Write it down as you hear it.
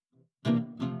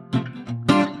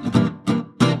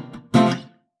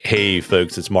Hey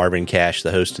folks, it's Marvin Cash,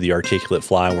 the host of The Articulate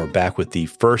Fly, and we're back with the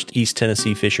first East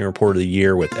Tennessee Fishing Report of the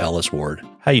year with Ellis Ward.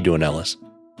 How you doing, Ellis?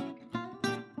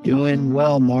 Doing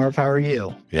well, Marv. How are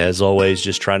you? As always,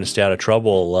 just trying to stay out of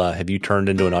trouble. Have you turned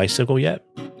into an icicle yet?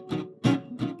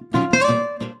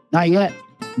 Not yet.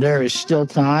 There is still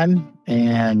time,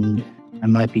 and I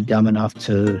might be dumb enough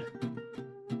to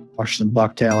wash some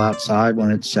bucktail outside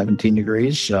when it's 17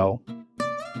 degrees. So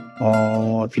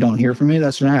if you don't hear from me,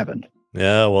 that's what happened.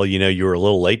 Yeah, well, you were a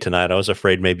little late tonight. I was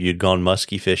afraid maybe you'd gone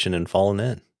muskie fishing and fallen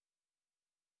in.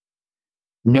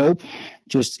 Nope.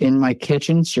 Just in my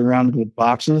kitchen, surrounded with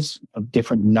boxes of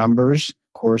different numbers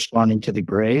corresponding to the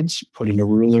grades, putting a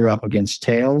ruler up against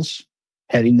tails,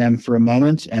 heading them for a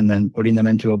moment, and then putting them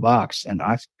into a box. And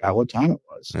I forgot what time it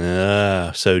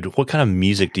was. So what kind of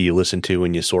music do you listen to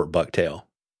when you sort bucktail?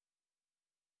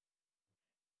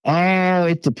 Oh,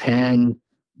 it depends.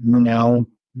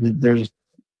 There's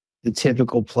the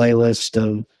typical playlist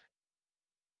of,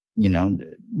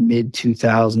 mid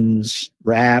 2000s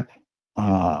rap.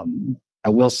 I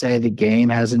will say the Game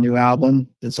has a new album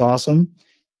that's awesome.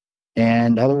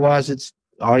 And otherwise it's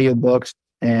audiobooks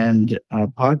and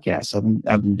podcasts.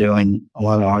 I've been doing a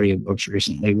lot of audiobooks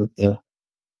recently with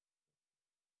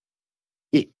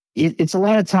it's a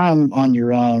lot of time on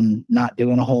your own, not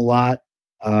doing a whole lot,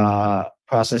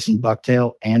 processing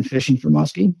bucktail and fishing for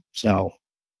muskie. So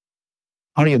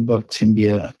audiobooks can be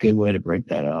a good way to break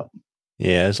that up.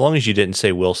 Yeah, as long as you didn't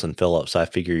say Wilson Phillips, I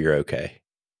figure you're okay.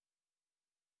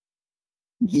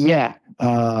 Yeah,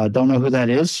 don't know who that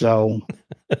is, so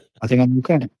I think I'm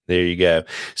okay. There you go.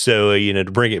 So,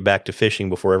 to bring it back to fishing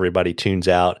before everybody tunes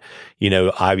out,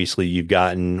 obviously you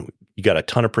got a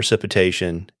ton of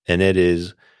precipitation, and it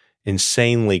is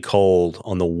insanely cold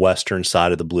on the western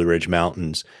side of the Blue Ridge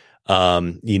Mountains.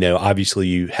 Obviously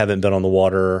you haven't been on the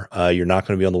water. You're not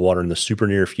going to be on the water in the super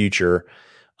near future.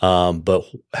 But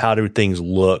how do things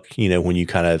look, when you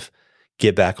kind of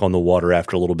get back on the water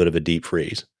after a little bit of a deep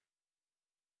freeze?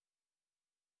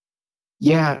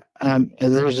 Yeah.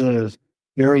 There's a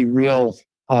very real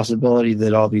possibility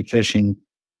that I'll be fishing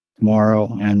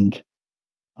tomorrow. And,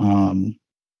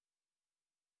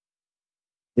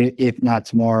 if not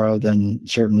tomorrow, then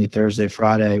certainly Thursday,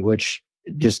 Friday, which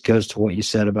just goes to what you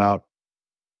said about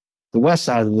the west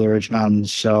side of the Blue Ridge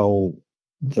Mountains. So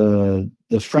the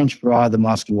French Broad, the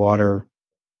musky water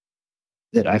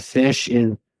that I fish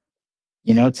is,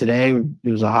 today it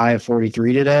was a high of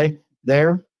 43 today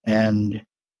there. And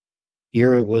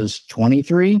here it was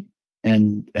 23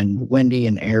 and windy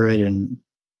and arid. And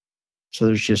so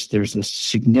there's a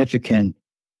significant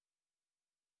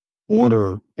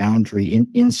water boundary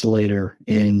insulator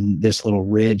in this little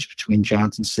ridge between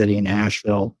Johnson City and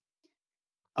Asheville.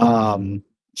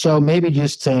 So maybe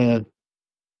just to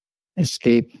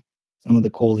escape some of the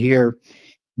cold here,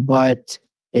 but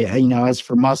as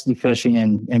for musky fishing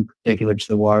and in particular to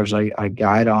the waters, I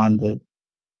guide on the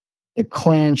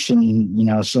clinch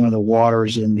and some of the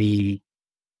waters in the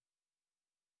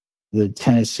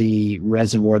Tennessee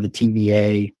reservoir, the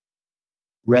TVA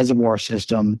reservoir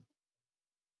system.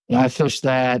 I fished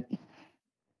that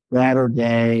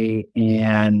Saturday,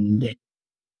 and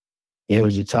it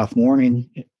was a tough morning.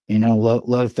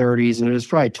 Low 30s. It was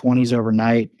probably 20s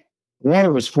overnight. The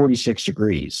water was 46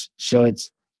 degrees. So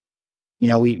it's,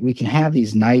 we can have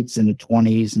these nights in the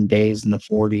 20s and days in the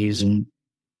 40s. And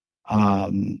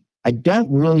I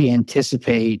don't really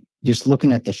anticipate, just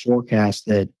looking at the forecast,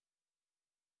 that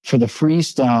for the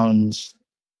freestones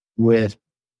with,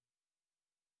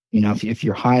 if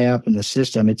you're high up in the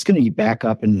system, it's going to be back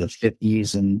up into the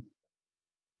 50s and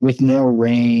with no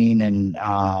rain. And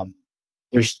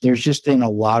there's just been a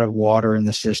lot of water in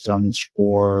the systems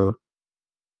for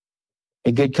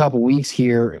a good couple weeks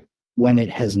here when it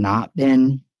has not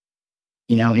been,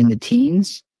 in the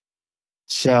teens.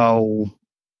 So,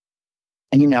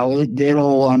 and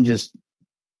I'm just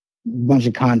a bunch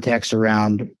of context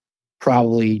around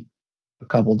probably a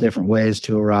couple different ways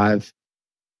to arrive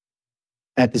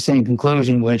at the same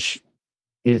conclusion, which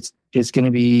it's going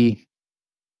to be,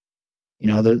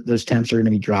 those temps are going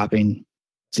to be dropping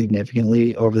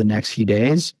significantly over the next few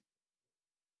days.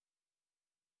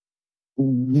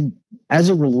 As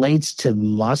it relates to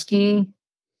muskie,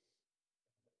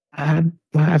 I've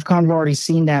kind of already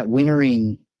seen that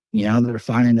wintering. They're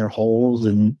finding their holes,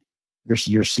 and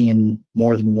you're seeing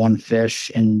more than one fish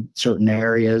in certain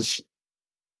areas.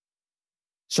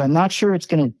 So I'm not sure it's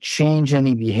going to change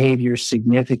any behavior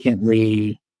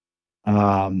significantly,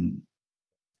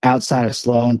 outside of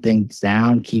slowing things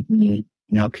down, keeping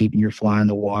your fly in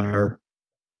the water,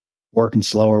 working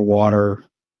slower water,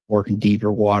 working deeper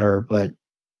water. But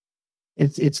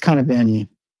it's kind of been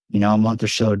a month or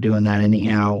so doing that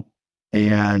anyhow.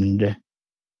 And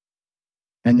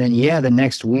then, the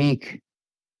next week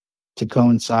to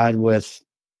coincide with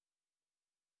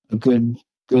a good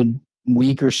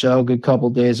week or so, good couple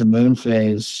of days of moon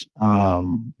phase,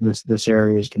 this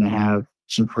area is going to have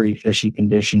some pretty fishy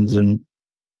conditions and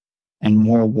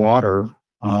more water.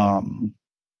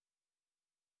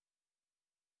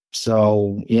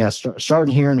 So yeah,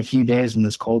 starting here in a few days when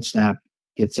this cold snap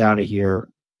gets out of here,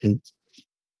 it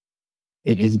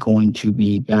is going to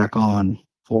be back on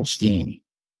full steam.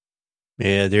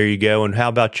 Yeah, there you go. And how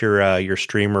about your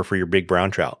streamer for your big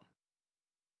brown trout?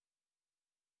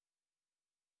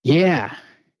 Yeah,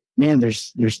 man,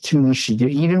 there's too much to do,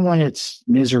 even when it's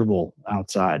miserable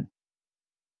outside.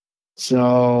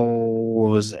 So it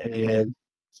was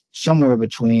somewhere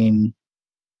between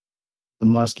the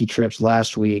musky trips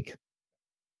last week.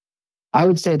 I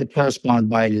would say the post-spawn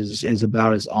bite is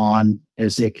about as on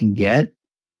as it can get.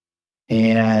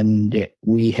 And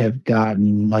we have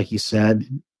gotten, like you said,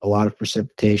 a lot of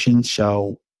precipitation.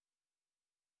 So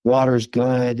water's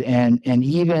good. And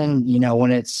even,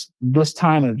 when it's this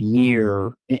time of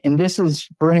year, and this is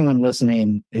for anyone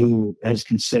listening who has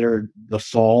considered the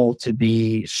fall to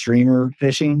be streamer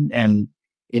fishing, and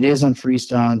it is on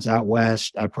freestones out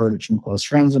west. I've heard it from close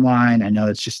friends of mine. I know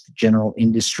it's just the general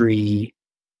industry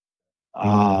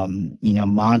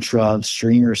mantra of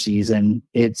streamer season.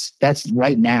 That's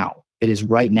right now. It is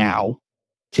right now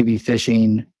to be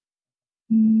fishing,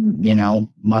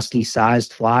 musky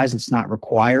sized flies. It's not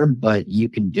required, but you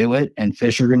can do it and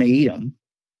fish are going to eat them.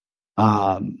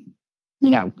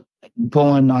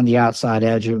 Pulling on the outside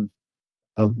edge of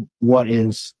what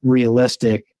is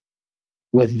realistic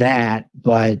with that,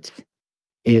 but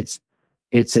it's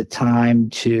a time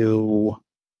to,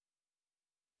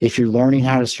 if you're learning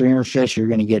how to streamer fish, you're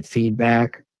going to get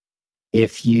feedback.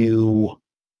 If you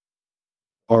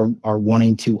are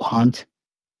wanting to hunt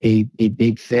a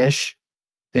big fish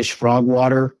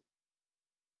frogwater,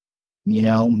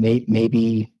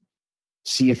 maybe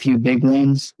see a few big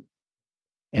ones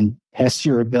and test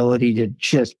your ability to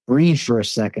just breathe for a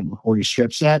second before you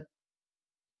strip set.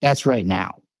 That's right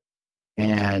now.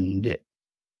 And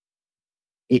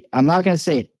I'm not going to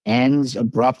say it ends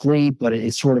abruptly, but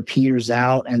it sort of peters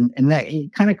out. And that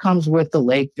it kind of comes with the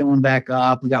lake filling back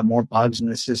up. We got more bugs in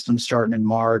the system starting in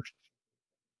March.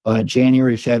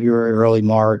 January, February, early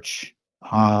March,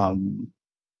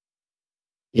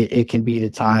 it can be the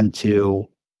time to,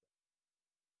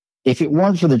 if it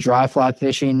weren't for the dry fly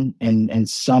fishing and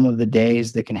some of the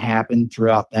days that can happen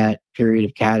throughout that period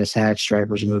of caddis hatch,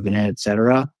 stripers moving in,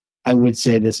 etc., I would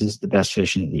say this is the best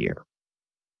fishing of the year.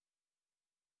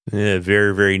 Yeah,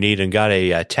 very, very neat. And got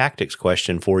a tactics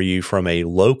question for you from a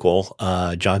local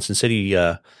Johnson City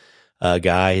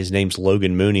guy. His name's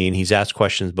Logan Mooney, and he's asked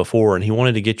questions before, and he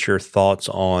wanted to get your thoughts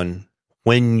on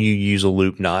when you use a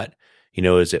loop knot.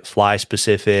 Is it fly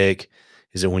specific?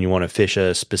 Is it when you want to fish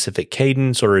a specific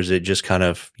cadence, or is it just kind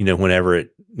of, whenever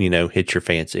it, hits your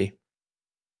fancy?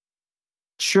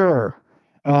 Sure.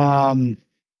 It's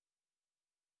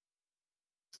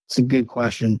a good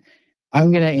question.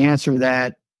 I'm going to answer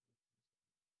that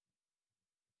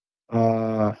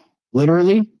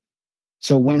literally.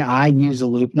 So when I use a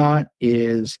loop knot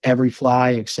is every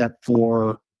fly except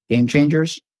for game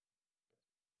changers.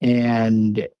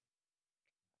 And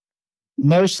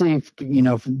mostly,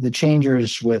 the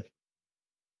changers with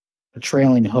a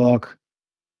trailing hook,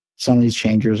 some of these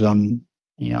changers, I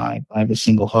have a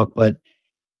single hook, but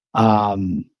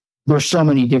there's so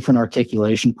many different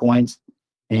articulation points,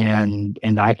 and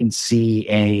I can see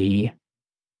a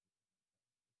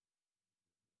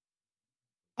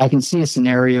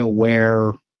scenario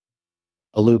where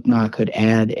a loop knot could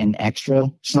add an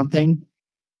extra something,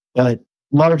 but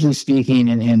largely speaking,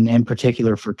 and in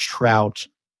particular for trout,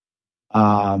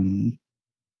 I'm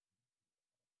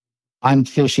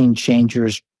fishing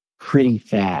changers pretty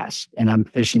fast, and I'm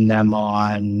fishing them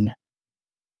on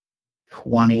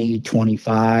 20,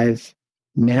 25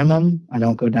 minimum. I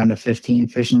don't go down to 15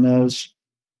 fishing those.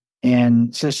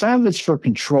 And so some of it's for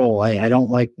control. I don't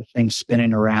like the thing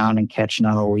spinning around and catching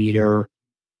on a leader.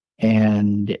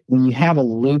 And when you have a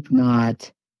loop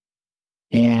knot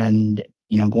and,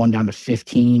 going down to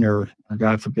 15 or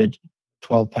God forbid,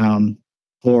 12-pound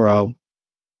fluoro,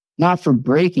 not for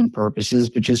breaking purposes,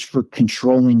 but just for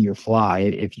controlling your fly.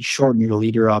 If you shorten your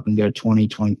leader up and go 20,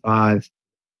 25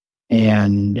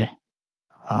 and,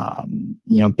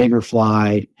 bigger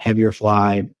fly, heavier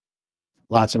fly,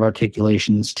 lots of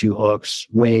articulations, 2 hooks,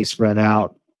 way spread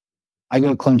out, I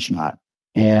go clinch knot.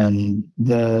 And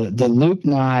the loop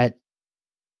knot,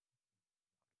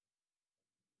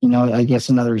 I guess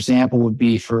another example would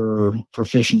be for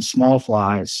fishing small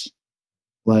flies,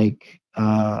 like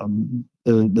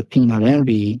the peanut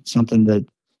envy, something that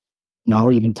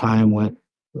I'll even tie them with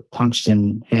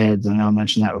tungsten heads. I know I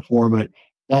mentioned that before, but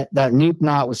that loop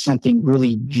knot was something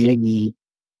really jiggy,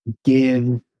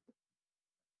 give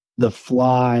the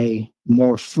fly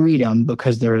more freedom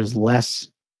because there is less.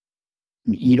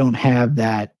 You don't have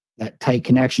that tight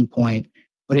connection point.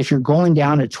 But if you're going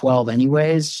down to 12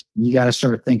 anyways, you got to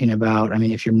start thinking about, I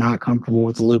mean, if you're not comfortable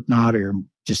with the loop knot or you're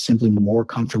just simply more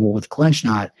comfortable with clinch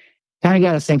knot, kind of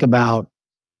got to think about,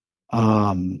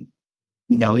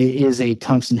 it is a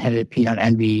tungsten headed peanut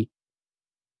envy.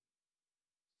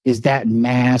 Is that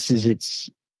mass, is its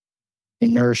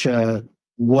inertia,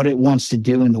 what it wants to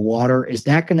do in the water, is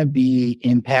that going to be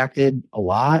impacted a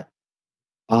lot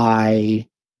by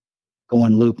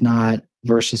going loop knot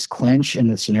versus clinch in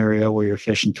the scenario where you're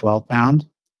fishing 12 pound?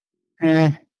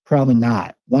 Probably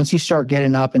not. Once you start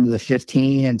getting up into the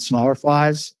 15 and smaller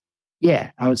flies,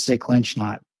 yeah, I would say clinch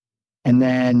knot. And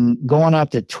then going up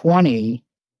to 20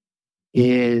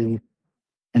 is,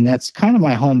 and that's kind of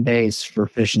my home base for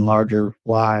fishing larger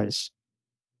flies.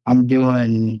 I'm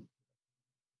doing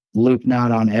loop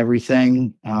knot on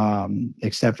everything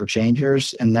except for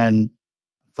changers. And then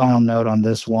final note on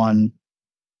this one,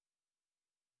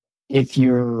 if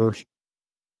you're,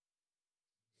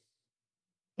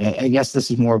 I guess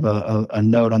this is more of a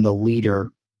note on the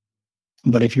leader,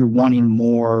 but if you're wanting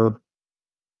more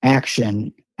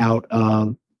action out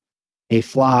of a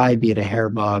fly, be it a hair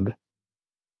bug,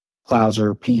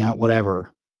 clouser, peanut,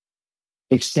 whatever,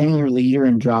 extend your leader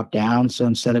and drop down. So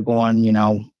instead of going,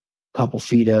 a couple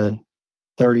feet of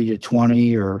 30 to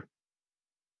 20 or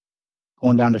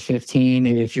going down to 15,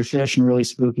 if you're fishing really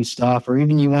spooky stuff, or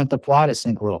even you want the fly to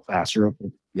sink a little faster,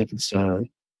 if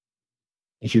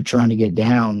you're trying to get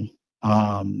down,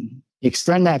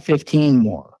 extend that 15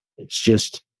 more.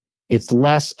 It's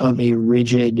less of a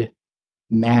rigid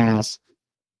mass,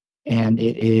 and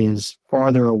it is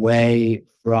farther away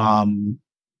from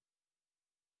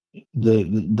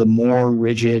the more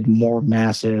rigid, more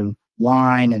massive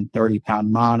line and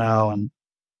 30-pound mono. And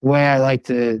the way I like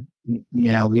to,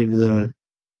 give the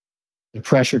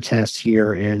pressure test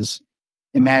here is,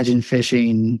 imagine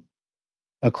fishing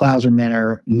a clouser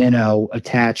minnow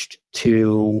attached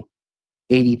to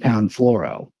 80-pound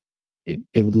fluoro. It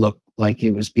would look like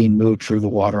it was being moved through the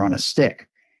water on a stick.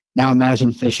 Now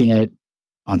imagine fishing it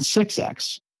on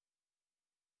 6X.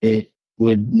 It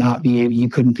would not be able, you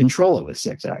couldn't control it with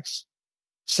 6X.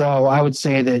 So I would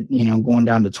say that, going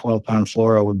down to 12-pound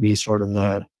fluoro would be sort of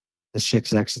the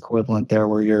 6X equivalent there,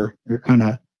 where you're kind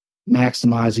of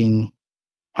maximizing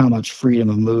how much freedom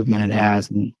of movement it has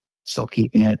and still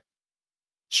keeping it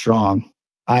strong.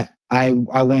 I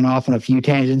went off on a few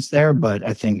tangents there, but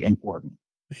I think important.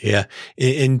 Yeah.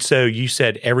 And so you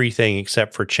said everything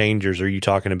except for changers. Are you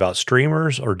talking about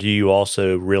streamers, or do you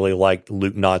also really like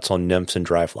loop knots on nymphs and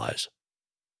dry flies?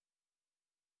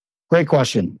 Great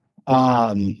question.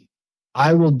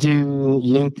 I will do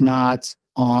loop knots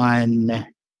on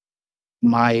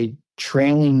my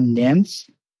trailing nymphs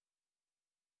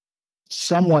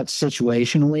somewhat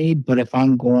situationally, but if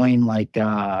I'm going like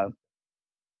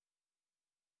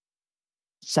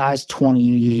size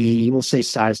 20, we'll say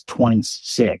size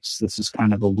 26. This is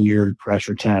kind of a weird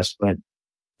pressure test, but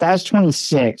size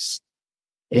 26,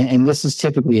 and this is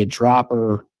typically a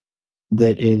dropper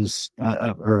that is,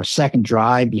 or a second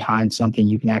dry behind something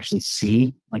you can actually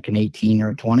see, like an 18 or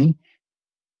a 20,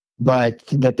 but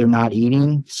that they're not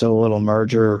eating. So a little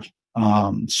merger,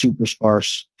 super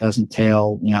sparse pheasant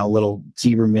tail, a little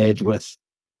zebra midge with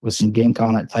some gink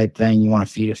on it type thing. You want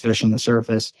to feed a fish on the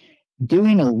surface.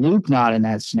 Doing a loop knot in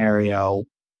that scenario,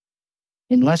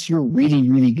 unless you're really,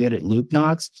 really good at loop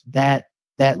knots, that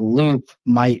loop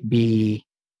might be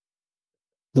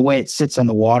the way it sits on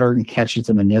the water and catches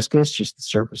the meniscus, just the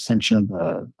surface tension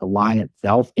of the line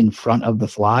itself in front of the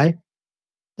fly.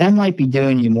 That might be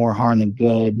doing you more harm than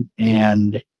good.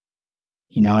 And,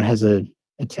 it has a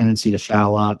tendency to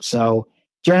foul up. So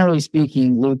generally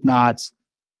speaking, loop knots,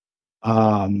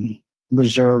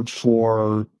 reserved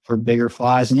for bigger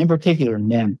flies, and in particular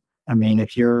nymph. I mean,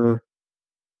 if you're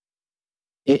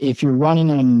running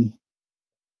them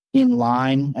in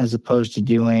line as opposed to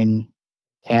doing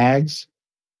tags,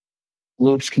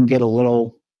 loops can get a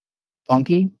little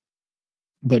funky.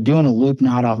 But doing a loop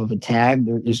knot off of a tag,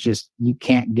 there is just, you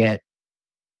can't get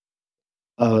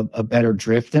a better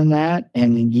drift than that,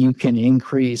 and you can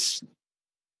increase,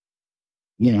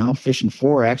 fishing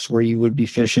 4X where you would be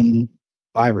fishing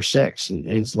 5 or 6,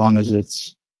 as long as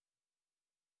it's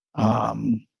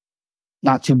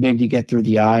not too big to get through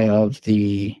the eye of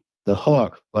the the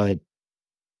hook. But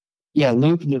yeah,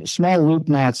 small loop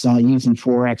mats on using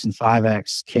 4X and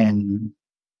 5X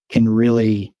can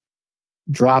really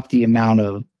drop the amount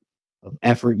of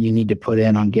effort you need to put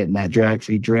in on getting that drag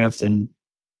free drift. And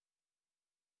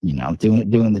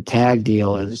doing the tag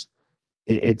deal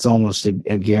it's almost a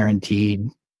guaranteed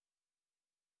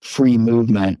free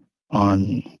movement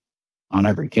on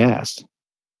every cast.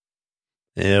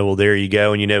 Yeah, well, there you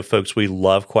go. And folks, we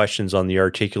love questions on the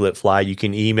articulate fly. You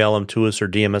can email them to us or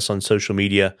DM us on social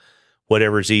media,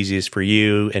 whatever's easiest for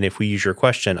you. And if we use your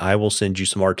question, I will send you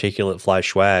some articulate fly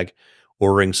swag,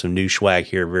 ordering some new swag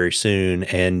here very soon.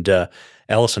 And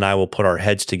Ellis and I will put our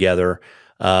heads together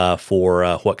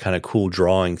for what kind of cool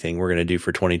drawing thing we're going to do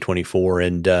for 2024.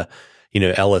 And,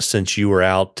 Ellis, since you were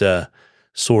out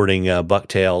sorting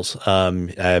bucktails,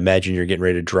 I imagine you're getting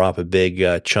ready to drop a big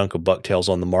chunk of bucktails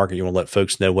on the market. You want to let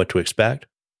folks know what to expect?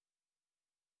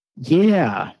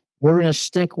 Yeah, we're going to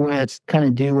stick with kind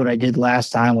of do what I did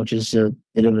last time, which is a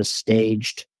bit of a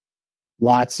staged,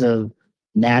 lots of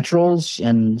naturals.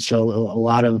 And so a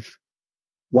lot of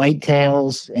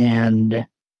whitetails and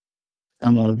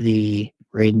some of the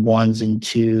grade 1s and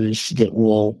 2s that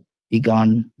will be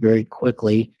gone very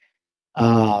quickly.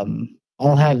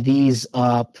 I'll have these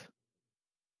up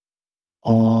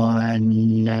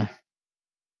on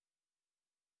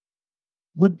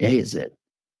what day is it?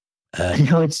 I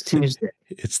know it's Tuesday.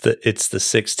 It's the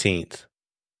 16th.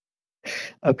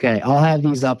 Okay, I'll have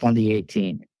these up on the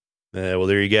 18th. Well,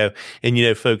 there you go.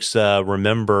 And, folks,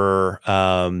 remember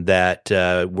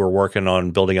that we're working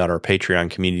on building out our Patreon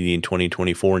community in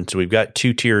 2024. And so we've got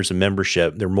 2 tiers of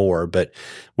membership. There are more, but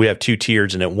we have 2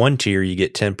 tiers. And at one tier, you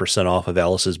get 10% off of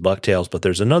Ellis's bucktails. But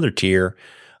there's another tier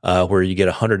where you get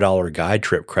a $100 guide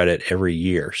trip credit every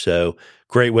year. So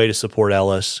great way to support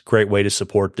Ellis. Great way to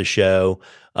support the show.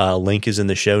 Link is in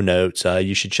the show notes.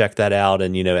 You should check that out.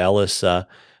 And, Ellis,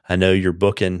 I know you're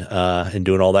booking and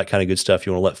doing all that kind of good stuff.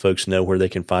 You want to let folks know where they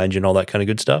can find you and all that kind of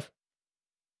good stuff?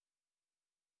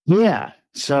 Yeah.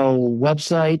 So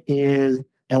website is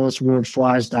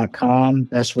elliswardflies.com.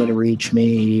 Best way to reach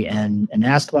me and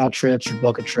ask about trips or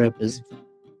book a trip is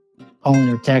calling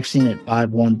or texting at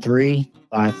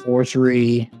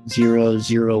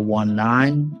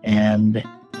 513-543-0019. And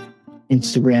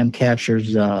Instagram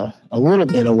captures a little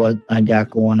bit of what I got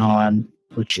going on,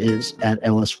 which is at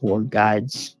Ellis Ward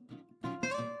Guides.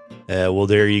 Well,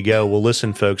 there you go. Well,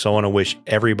 listen, folks, I want to wish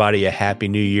everybody a happy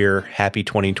new year. Happy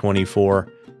 2024.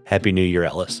 Happy New Year,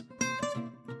 Ellis.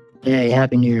 Hey,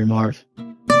 happy New Year, Marv.